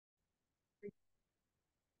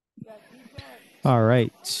All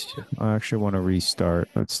right. I actually want to restart.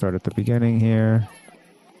 Let's start at the beginning here.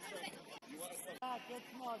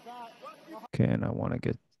 Okay, and I want to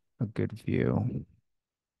get a good view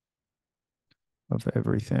of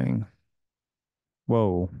everything.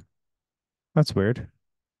 Whoa, that's weird.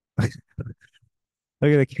 Look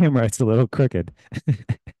at the camera, it's a little crooked.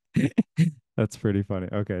 That's pretty funny.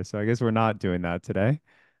 Okay, so I guess we're not doing that today.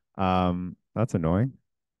 That's annoying.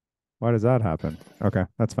 Why does that happen? Okay,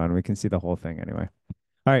 that's fine. We can see the whole thing anyway.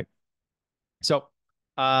 All right. So,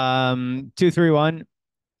 2-3-1.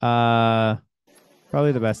 Uh,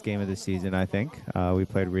 Probably the best game of the season, I think. We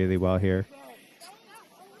played really well here.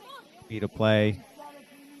 Speed of play.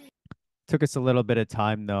 Took us a little bit of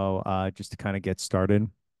time though, just to kind of get started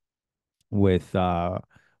with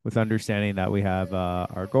understanding that we have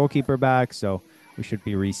our goalkeeper back, so we should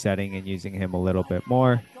be resetting and using him a little bit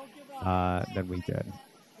more than we did.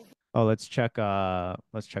 Oh, let's check our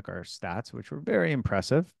stats, which were very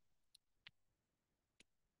impressive.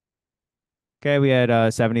 Okay, we had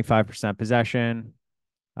 75% possession.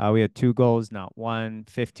 We had 2 goals, not one,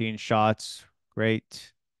 15 shots.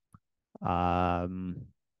 Great. Um,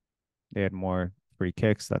 they had more free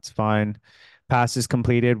kicks. That's fine. Passes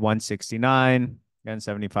completed, 169. Again,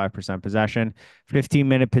 75% possession.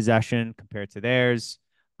 15-minute possession compared to theirs.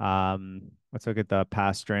 Let's look at the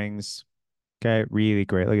pass strings. Okay, really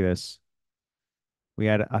great. Look at this. We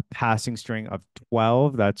had a passing string of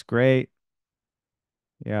 12. That's great.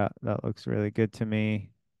 Yeah, that looks really good to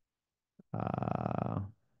me. Uh,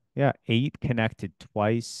 yeah, 8 connected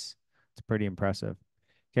twice. It's pretty impressive.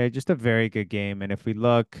 Okay, just a very good game. And if we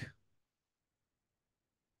look,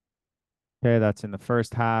 okay, that's in the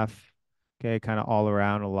first half. Okay, kind of all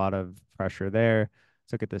around, a lot of pressure there.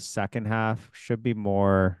 Let's look at the second half. Should be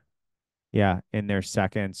more, yeah, in their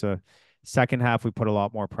second. So second half, we put a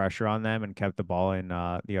lot more pressure on them and kept the ball in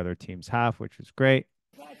the other team's half, which was great.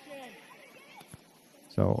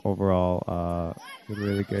 So overall, did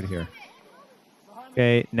really good here.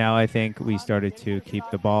 Okay, now I think we started to keep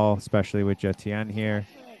the ball, especially with Jetien here.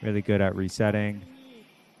 Really good at resetting.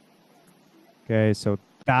 Okay, so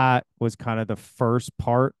that was kind of the first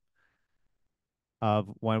part of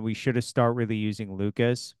when we should have started really using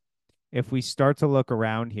Lucas. If we start to look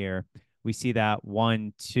around here, we see that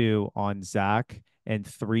 1-2 on Zach and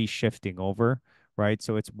 3 shifting over, right?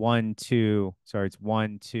 So it's 1-2, sorry, it's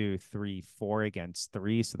 1-2-3-4 against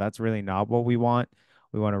 3. So that's really not what we want.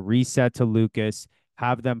 We want to reset to Lucas,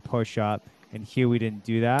 have them push up, and here we didn't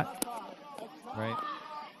do that, right?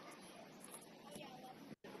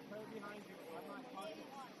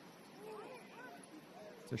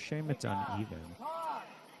 It's a shame it's uneven.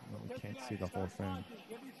 We can't see the whole thing.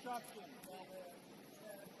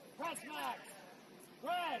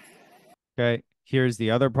 Okay, here's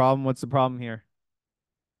the other problem. What's the problem here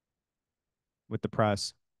with the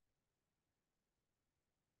press?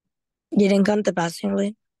 You didn't count the passing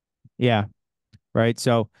lane. Yeah, right.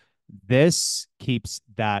 So this keeps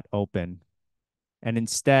that open. And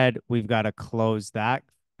instead, we've got to close that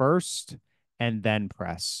first and then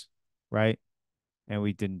press, right? And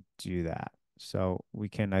we didn't do that. So we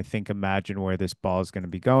can, I think, imagine where this ball is going to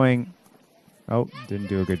be going. Oh, didn't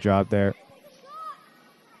do a good job there.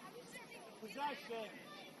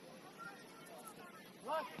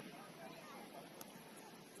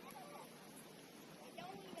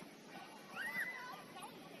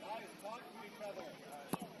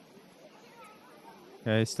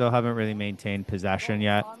 Okay, still haven't really maintained possession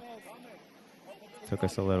yet. Took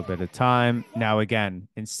us a little bit of time. Now, again,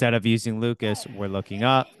 instead of using Lucas, we're looking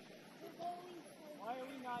up.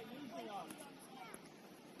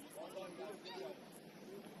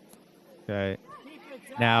 Okay.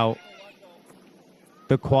 Now,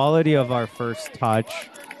 the quality of our first touch,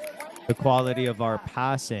 the quality of our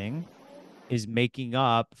passing is making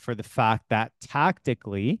up for the fact that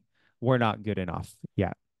tactically we're not good enough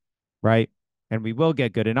yet, right? And we will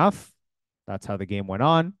get good enough. That's how the game went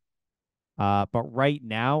on. But right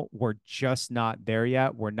now, we're just not there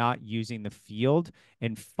yet. We're not using the field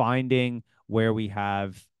and finding where we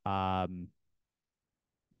have a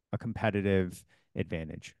competitive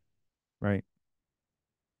advantage, right?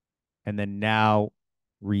 And then now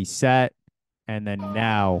reset. And then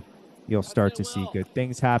now you'll start to see good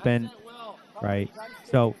things happen, right?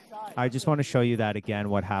 So I just want to show you that again,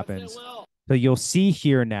 what happens. So you'll see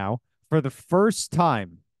here now, for the first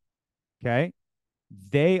time, okay,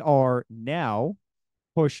 they are now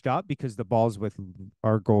pushed up because the ball's with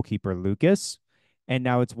our goalkeeper, Lucas. And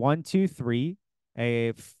now it's 1-2-3,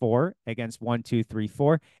 a 4 against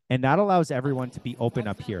 1-2-3-4. And that allows everyone to be open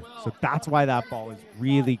up here. So that's why that ball is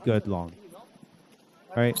really good long.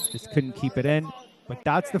 All right, just couldn't keep it in. But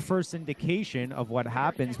that's the first indication of what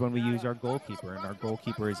happens when we use our goalkeeper, and our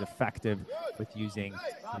goalkeeper is effective with using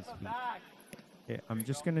his feet. Okay, I'm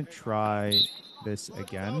just going to try this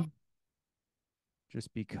again,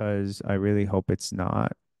 just because I really hope it's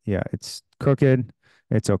not. Yeah, it's crooked.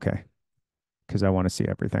 It's okay, because I want to see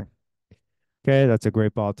everything. Okay, that's a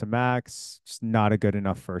great ball to Max. Just not a good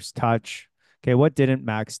enough first touch. Okay, what didn't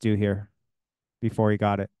Max do here before he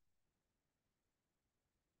got it?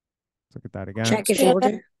 Let's look at that again. Check his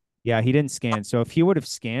shoulder. Yeah, he didn't scan. So if he would have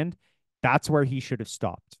scanned, that's where he should have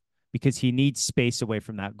stopped because he needs space away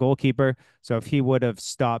from that goalkeeper. So if he would have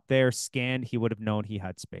stopped there, scanned, he would have known he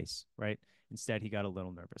had space, right? Instead, he got a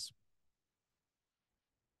little nervous.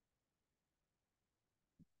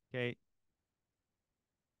 Okay.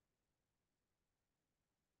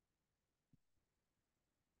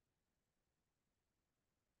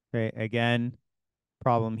 Okay. Again,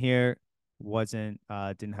 problem here wasn't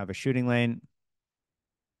didn't have a shooting lane.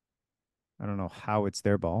 I don't know how it's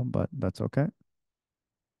their ball, but that's okay.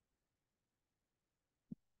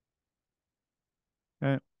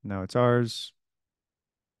 Okay. Now it's ours.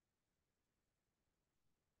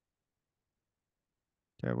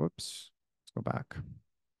 Okay, whoops. Let's go back.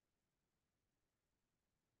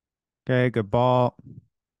 Okay, good ball.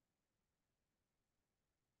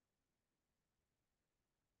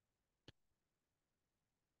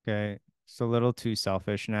 Okay, it's a little too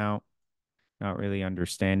selfish now. Not really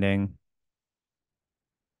understanding.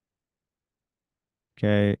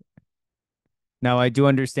 Okay. Now I do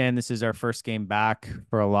understand this is our first game back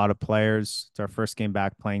for a lot of players. It's our first game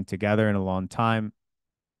back playing together in a long time.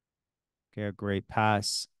 Okay, a great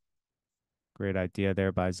pass. Great idea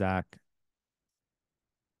there by Zach.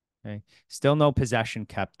 Okay. Still no possession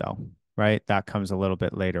kept though, right? That comes a little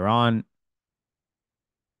bit later on.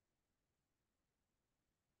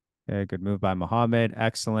 Okay, good move by Mohammed.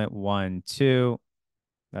 Excellent. 1-2.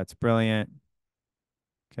 That's brilliant.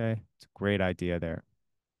 Okay. It's a great idea there.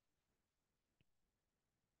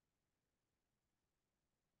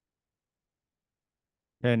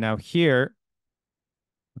 Okay, now here,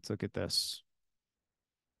 let's look at this.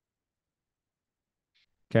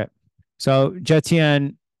 Okay. So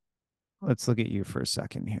Jetien, let's look at you for a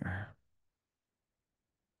second here.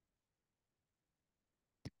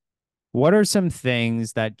 What are some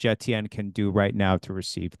things that Jetien can do right now to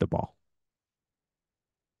receive the ball?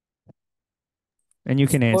 And you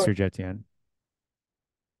can Or answer, Jetien.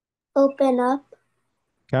 open up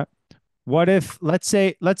Okay. What if let's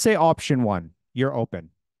say option one, you're open.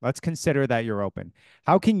 Let's consider that you're open.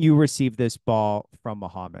 How can you receive this ball from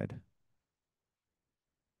Mohammed?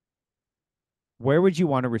 Where would you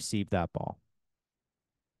want to receive that ball?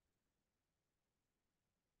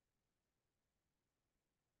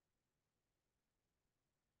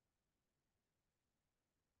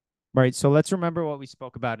 Right. So let's remember what we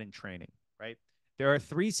spoke about in training, right? There are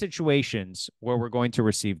three situations where we're going to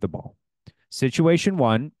receive the ball. Situation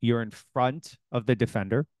one, you're in front of the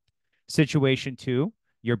defender. Situation two,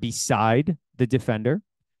 you're beside the defender.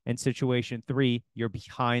 And situation three, you're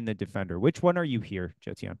behind the defender. Which one are you here,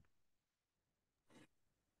 Jetian?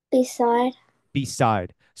 beside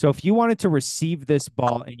Beside. So if you wanted to receive this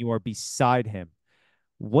ball and you are beside him,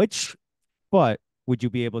 which foot would you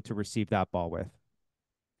be able to receive that ball with?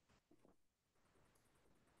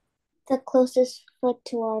 the closest foot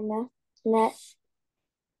to our net.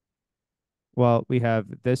 Well, we have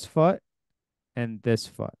this foot and this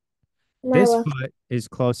foot. My This left, foot is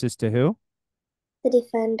closest to who? the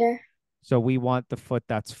defender. So we want the foot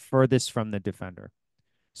that's furthest from the defender.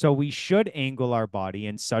 So we should angle our body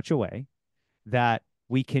in such a way that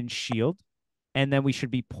we can shield, and then we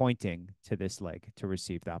should be pointing to this leg to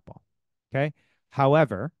receive that ball. Okay.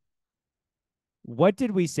 However, what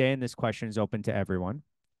did we say? And this question is open to everyone.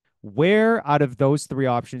 Where out of those three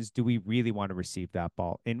options do we really want to receive that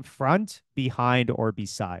ball? In front, behind, or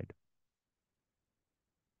beside?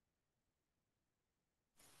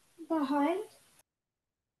 Behind?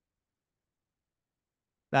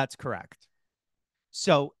 That's correct.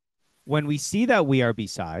 So when we see that we are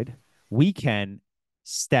beside, we can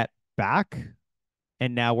step back,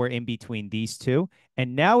 and now we're in between these two.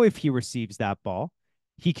 And now if he receives that ball,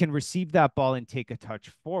 he can receive that ball and take a touch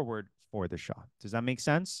forward for the shot. Does that make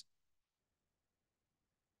sense?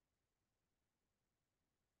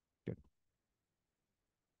 Good.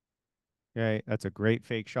 Okay, that's a great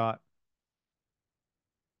fake shot.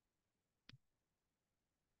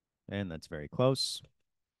 And that's very close.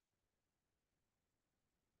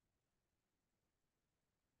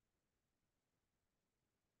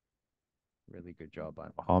 Really good job by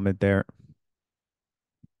Mohammed there.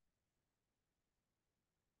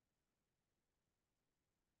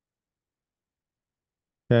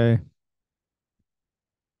 Okay.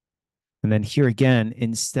 And then here again,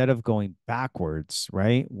 instead of going backwards,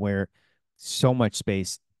 right, where so much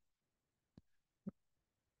space.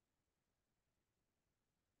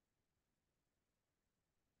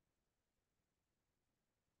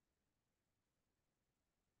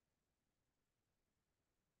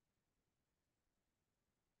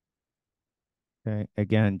 Okay.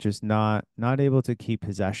 Again, just not able to keep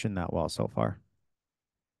possession that well so far.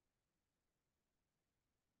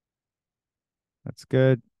 That's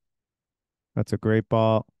good. That's a great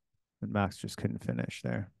ball. And Max just couldn't finish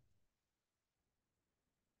there.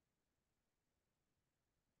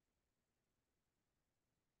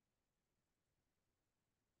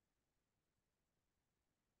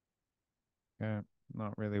 Okay.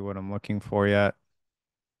 Not really what I'm looking for yet.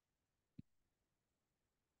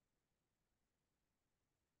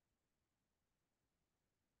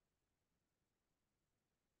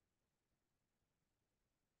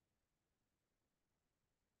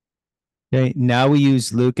 Okay. Now we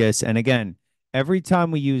use Lucas. And again, every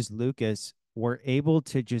time we use Lucas, we're able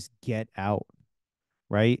to just get out,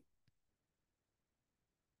 right?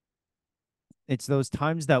 It's those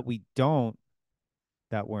times that we don't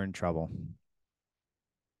that we're in trouble.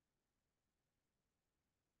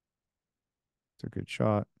 It's a good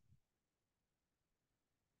shot.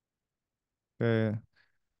 Okay.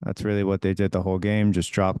 That's really what they did the whole game.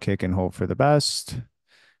 Just drop kick and hope for the best.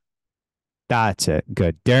 That's it.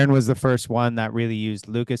 Good. Darren was the first one that really used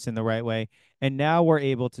Lucas in the right way. And now we're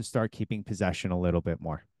able to start keeping possession a little bit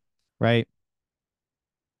more, right?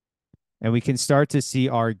 And we can start to see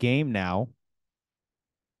our game now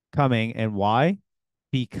coming. And why?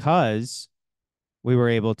 Because we were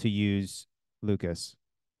able to use Lucas.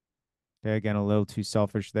 Okay, again, a little too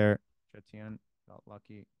selfish there. Chetian got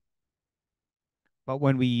lucky. But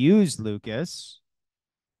when we use Lucas,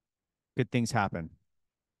 good things happen,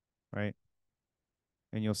 right?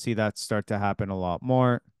 And you'll see that start to happen a lot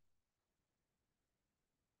more.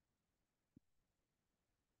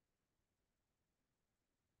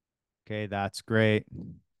 Okay, that's great.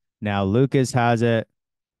 Now Lucas has it,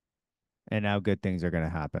 and now good things are going to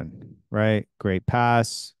happen, right? Great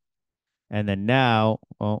pass. And then now,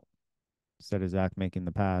 oh, instead of Zach making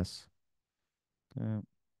the pass, okay,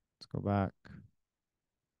 let's go back.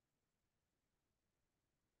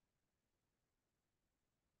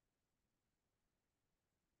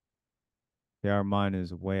 The Armand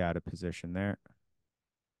is way out of position there.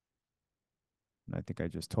 And I think I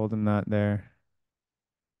just told him that there.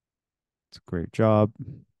 It's a great job.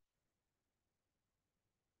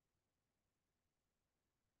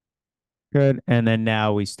 Good. And then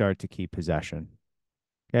now we start to keep possession.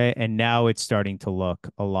 Okay. And now it's starting to look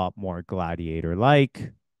a lot more gladiator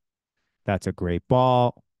like. That's a great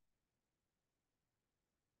ball.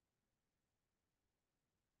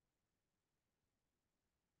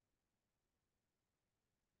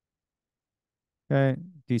 Okay.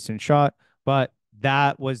 Decent shot. But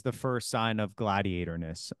that was the first sign of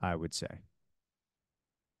gladiatorness, I would say.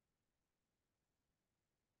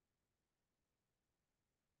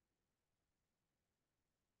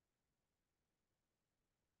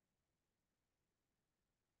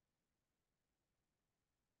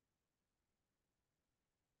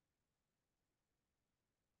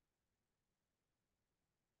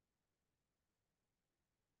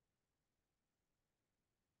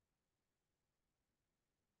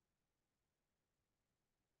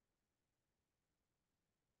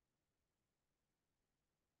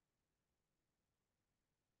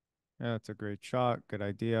 Yeah, that's a great shot. Good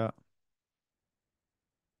idea.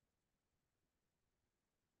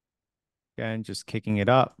 Again, just kicking it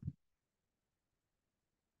up.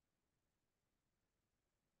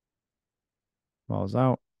 Ball's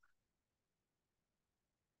out.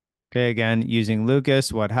 Okay, again, using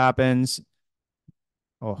Lucas, what happens?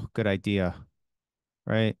 Oh, good idea,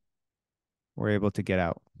 right? We're able to get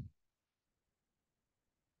out.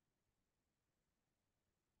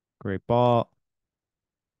 Great ball.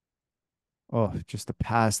 Oh, just a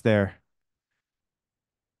pass there.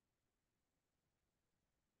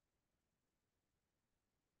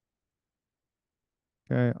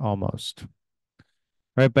 Okay, almost.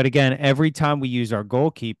 Right. But again, every time we use our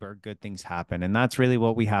goalkeeper, good things happen. And that's really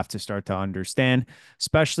what we have to start to understand,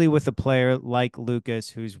 especially with a player like Lucas,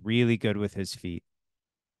 who's really good with his feet.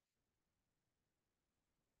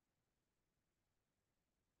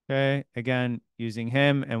 Okay. Again, using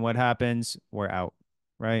him, and what happens? We're out.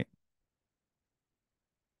 Right.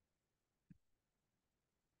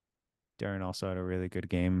 Darren also had a really good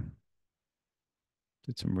game.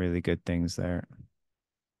 Did some really good things there.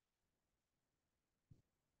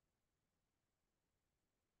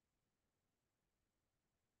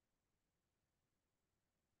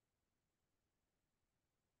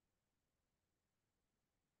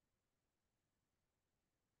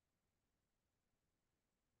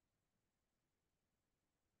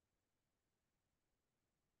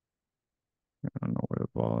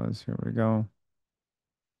 ball is. Here we go.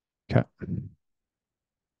 Okay.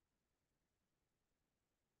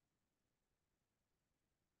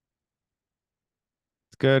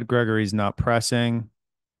 It's good. Gregory's not pressing.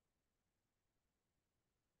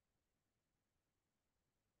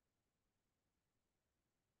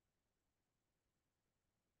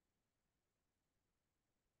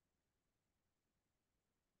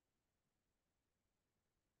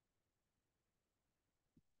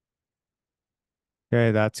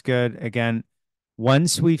 Okay, that's good. Again,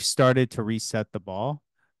 once we've started to reset the ball,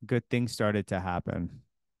 good things started to happen.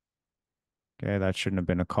 Okay, that shouldn't have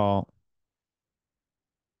been a call.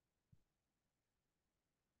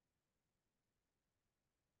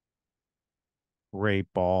 Great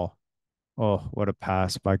ball. Oh, what a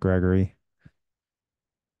pass by Gregory.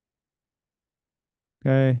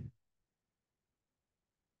 Okay.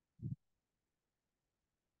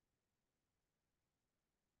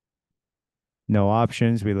 No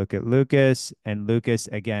options. We look at Lucas, and Lucas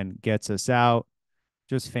again gets us out.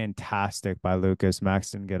 Just fantastic by Lucas.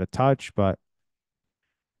 Max didn't get a touch, but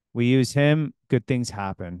we use him. Good things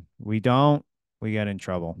happen. We don't, we get in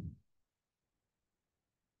trouble.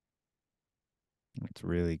 It's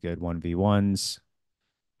really good 1v1s.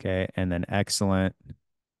 Okay. And then excellent.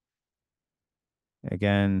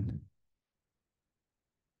 Again.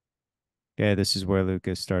 Okay. This is where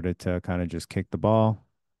Lucas started to kind of just kick the ball.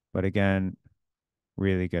 But again,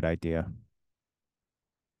 really good idea.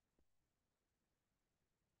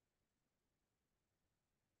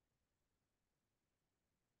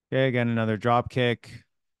 Okay. Again, another drop kick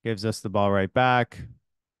gives us the ball right back.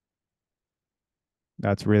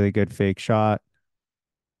 That's really good fake shot.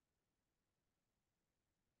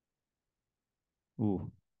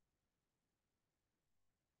 Ooh,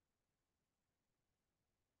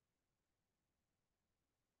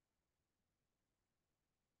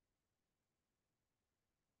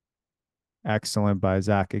 excellent by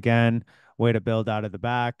Zach again. Way to build out of the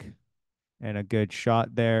back and a good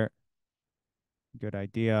shot there. Good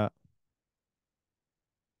idea.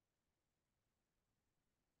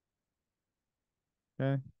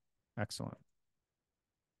 Okay. Excellent.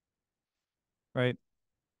 Right.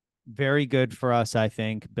 Very good for us, I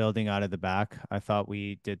think, building out of the back. I thought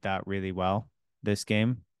we did that really well this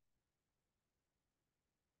game.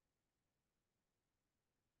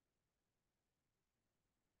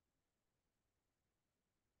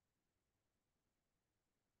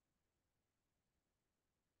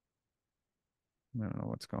 I don't know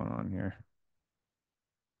what's going on here.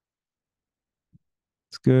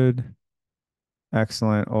 It's good.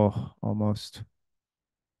 Excellent. Oh, almost.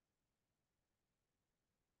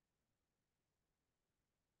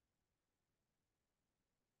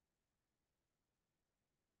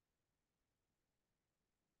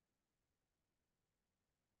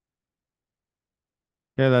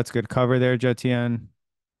 Yeah, that's good cover there, Jetien.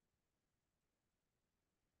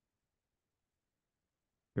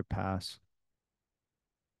 Good pass.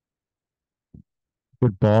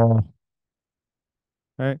 Good ball.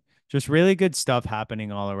 Right. Just really good stuff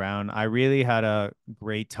happening all around. I really had a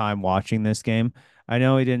great time watching this game. I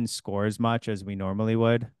know we didn't score as much as we normally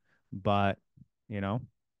would, but you know,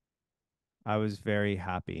 I was very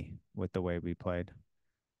happy with the way we played.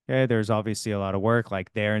 Okay, there's obviously a lot of work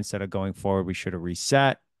like there. Instead of going forward, we should have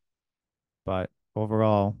reset, but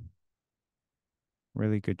overall,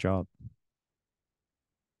 really good job.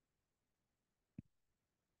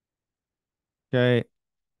 Okay,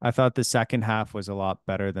 I thought the second half was a lot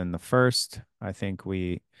better than the first. I think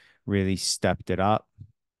we really stepped it up.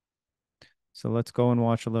 So let's go and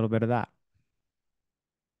watch a little bit of that.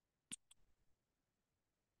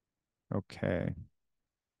 Okay.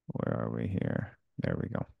 Where are we here? There we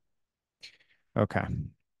go. Okay.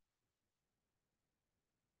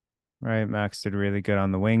 Right. Max did really good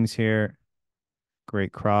on the wings here.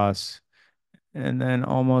 Great cross. And then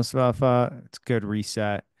almost Vafa. It's good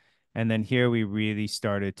reset. And then here we really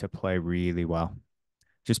started to play really well.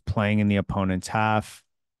 Just playing in the opponent's half.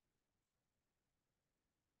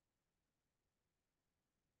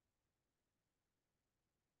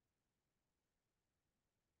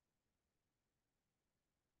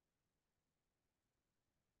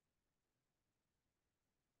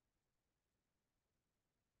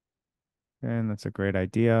 And that's a great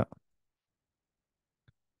idea.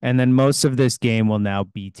 And then most of this game will now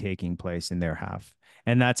be taking place in their half.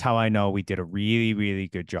 And that's how I know we did a really, really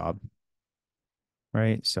good job.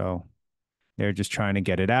 Right. So they're just trying to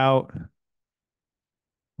get it out.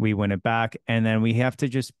 We win it back. And then we have to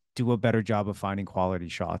just do a better job of finding quality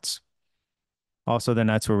shots. Also, the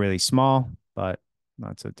nets were really small, but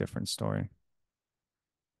that's a different story.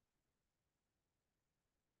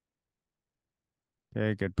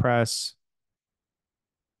 Okay, good press.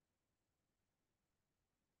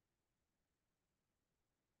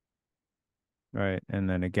 Right. And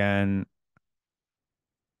then again,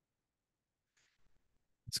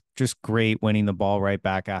 it's just great winning the ball right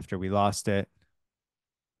back after we lost it.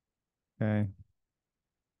 Okay.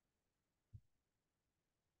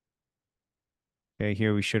 Okay,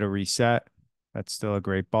 here we should have reset. That's still a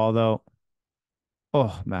great ball though.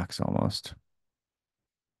 Oh, max almost.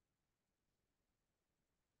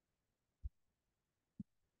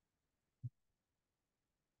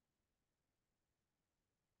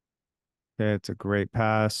 Okay, it's a great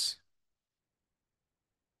pass.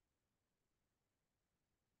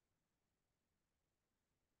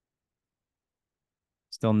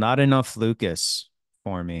 Still not enough Lucas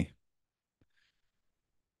for me.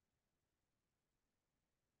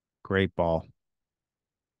 Great ball.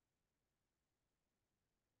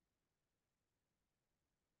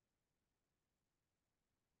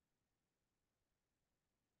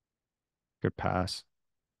 Good pass.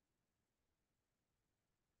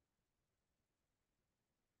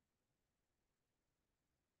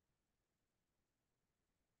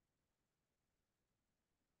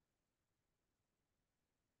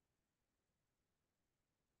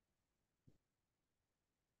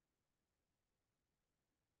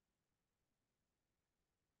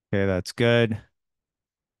 Okay, that's good.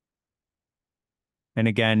 And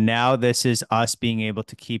again, now this is us being able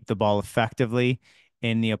to keep the ball effectively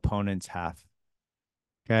in the opponent's half.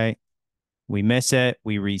 Okay. We miss it,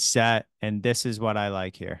 we reset, and this is what I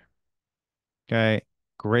like here. Okay.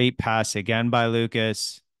 Great pass again by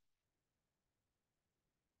Lucas.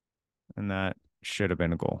 And that should have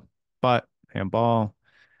been a goal. But handball,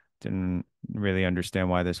 didn't really understand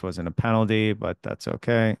why this wasn't a penalty, but that's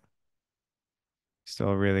okay. Still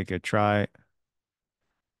a really good try.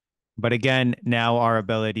 But again, now our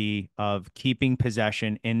ability of keeping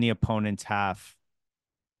possession in the opponent's half,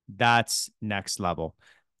 that's next level.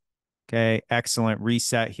 Okay, excellent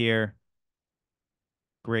reset here.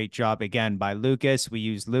 Great job again by Lucas. We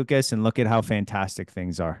use Lucas and look at how fantastic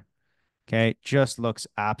things are. Okay, just looks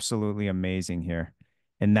absolutely amazing here.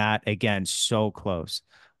 And that, again, so close,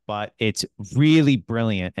 but it's really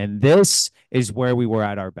brilliant. And this is where we were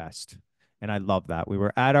at our best. And I love that. We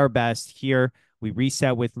were at our best here. We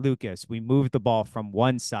reset with Lucas. We moved the ball from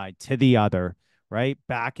one side to the other, right?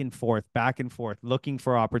 Back and forth, looking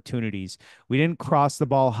for opportunities. We didn't cross the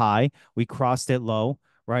ball high, we crossed it low,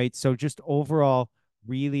 right? So just overall,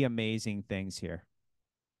 really amazing things here.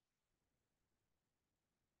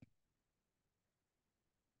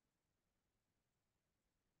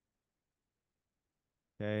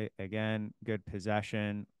 Okay, again, good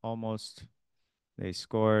possession. Almost they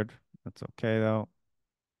scored. That's okay though.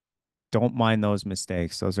 Don't mind those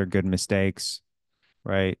mistakes. Those are good mistakes,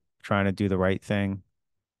 right? Trying to do the right thing.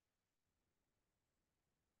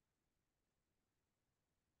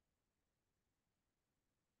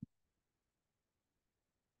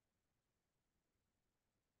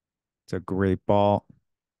 It's a great ball.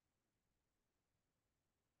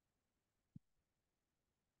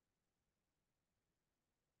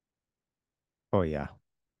 Oh yeah.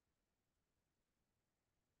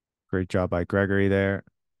 Great job by Gregory there.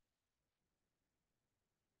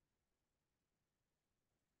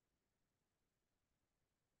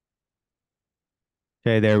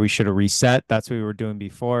 Okay, there we should have reset. That's what we were doing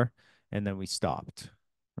before. And then we stopped.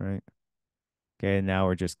 Right. Okay, now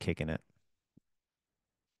we're just kicking it.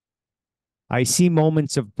 I see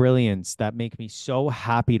moments of brilliance that make me so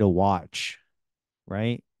happy to watch,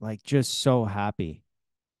 right? Like just so happy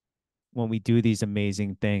when we do these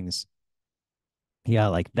amazing things. Yeah,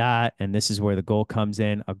 like that. And this is where the goal comes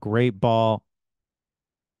in. A great ball,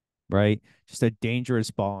 right? Just a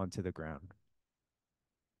dangerous ball onto the ground.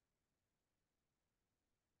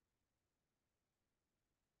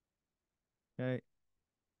 Okay.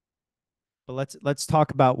 But let's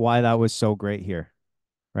talk about why that was so great here,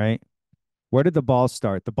 right? Where did the ball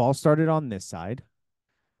start? The ball started on this side,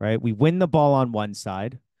 right? We win the ball on one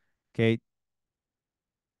side. Okay.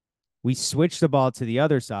 We switch the ball to the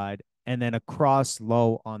other side and then across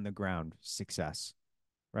low on the ground. Success,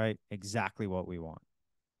 right? Exactly what we want.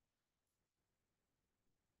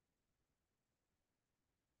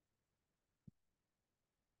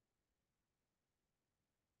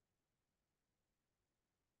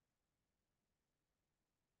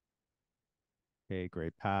 Okay,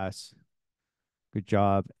 great pass. Good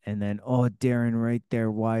job. And then, oh, Darren right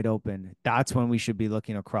there, wide open. That's when we should be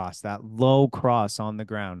looking across that low cross on the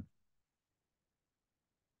ground.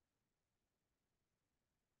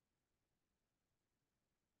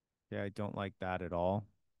 Yeah, I don't like that at all.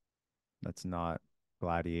 That's not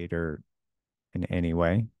Gladiator in any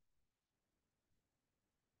way.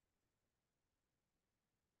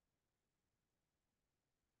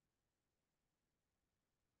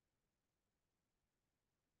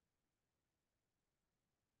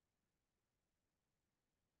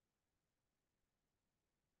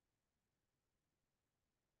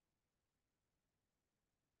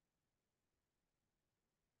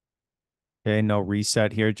 Okay, no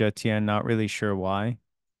reset here, Jetien. Not really sure why.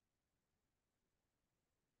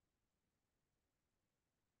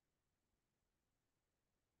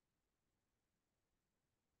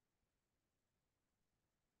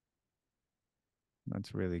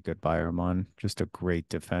 That's really good by Armand. Just a great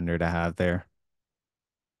defender to have there.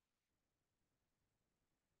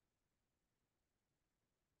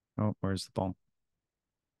 Oh, where's the ball?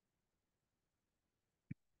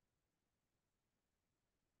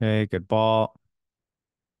 Hey, good ball.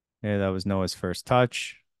 Yeah, that was Noah's first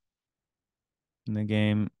touch in the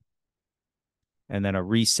game. And then a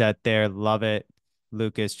reset there. Love it.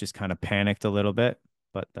 Lucas just kind of panicked a little bit,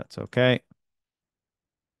 but that's okay.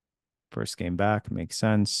 First game back makes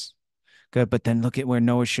sense. Good, but then look at where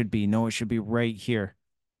Noah should be. Noah should be right here.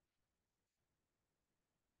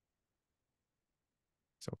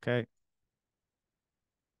 It's okay.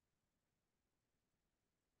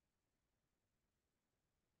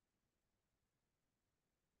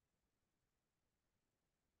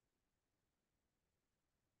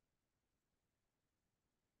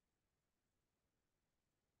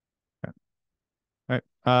 Okay. All right.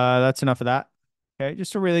 That's enough of that. Okay,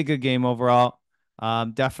 just a really good game overall.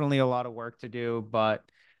 Definitely a lot of work to do, but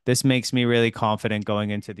this makes me really confident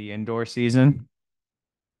going into the indoor season.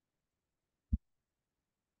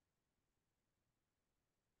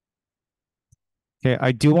 Okay,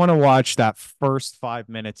 I do want to watch that first 5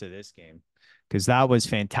 minutes of this game because that was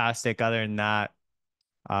fantastic. Other than that,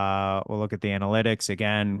 we'll look at the analytics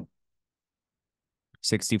again.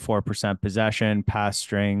 64% possession, pass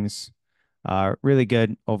strings, really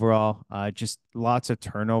good overall. Just lots of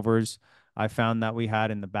turnovers I found that we had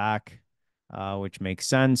in the back, which makes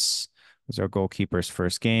sense. It was our goalkeeper's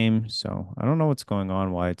first game. So I don't know what's going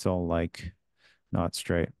on, why it's all like not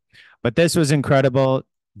straight. But this was incredible.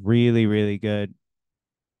 Really, really good.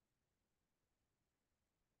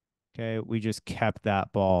 Okay, we just kept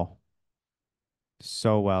that ball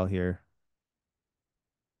so well here.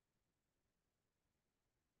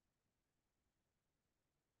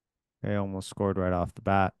 They almost scored right off the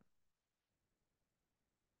bat.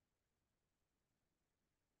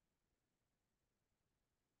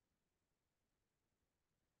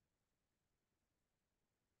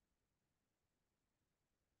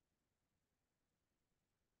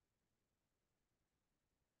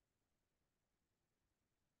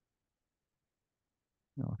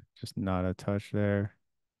 No, just not a touch there.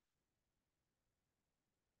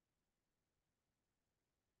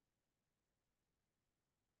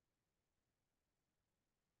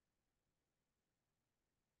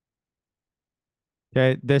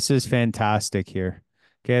 Okay, this is fantastic here.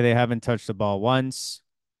 Okay, they haven't touched the ball once.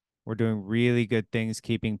 We're doing really good things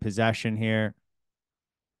keeping possession here.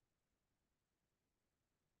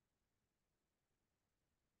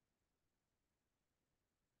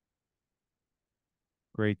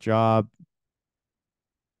 Great job.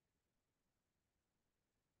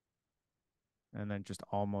 And then just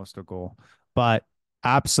almost a goal. But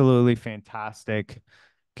absolutely fantastic.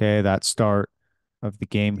 Okay, that start of the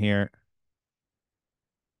game here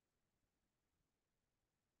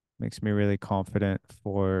makes me really confident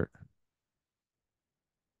for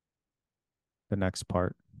the next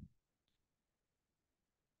part.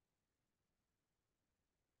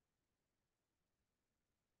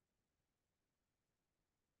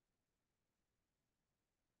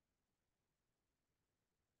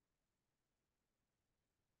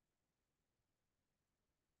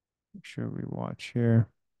 Make sure we watch here.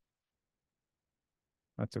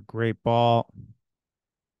 That's a great ball.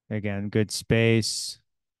 Again, good space.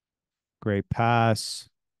 Great pass.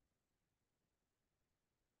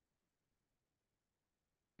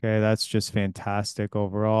 Okay, that's just fantastic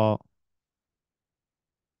overall.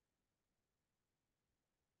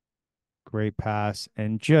 Great pass.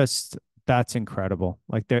 And just that's incredible.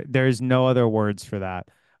 Like there's no other words for that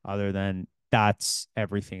other than that's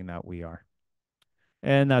everything that we are.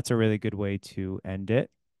 And that's a really good way to end it.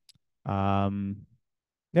 Um,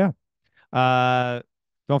 yeah. Uh,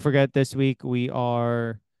 don't forget this week we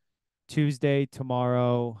are Tuesday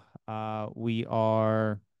tomorrow. We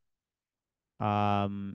are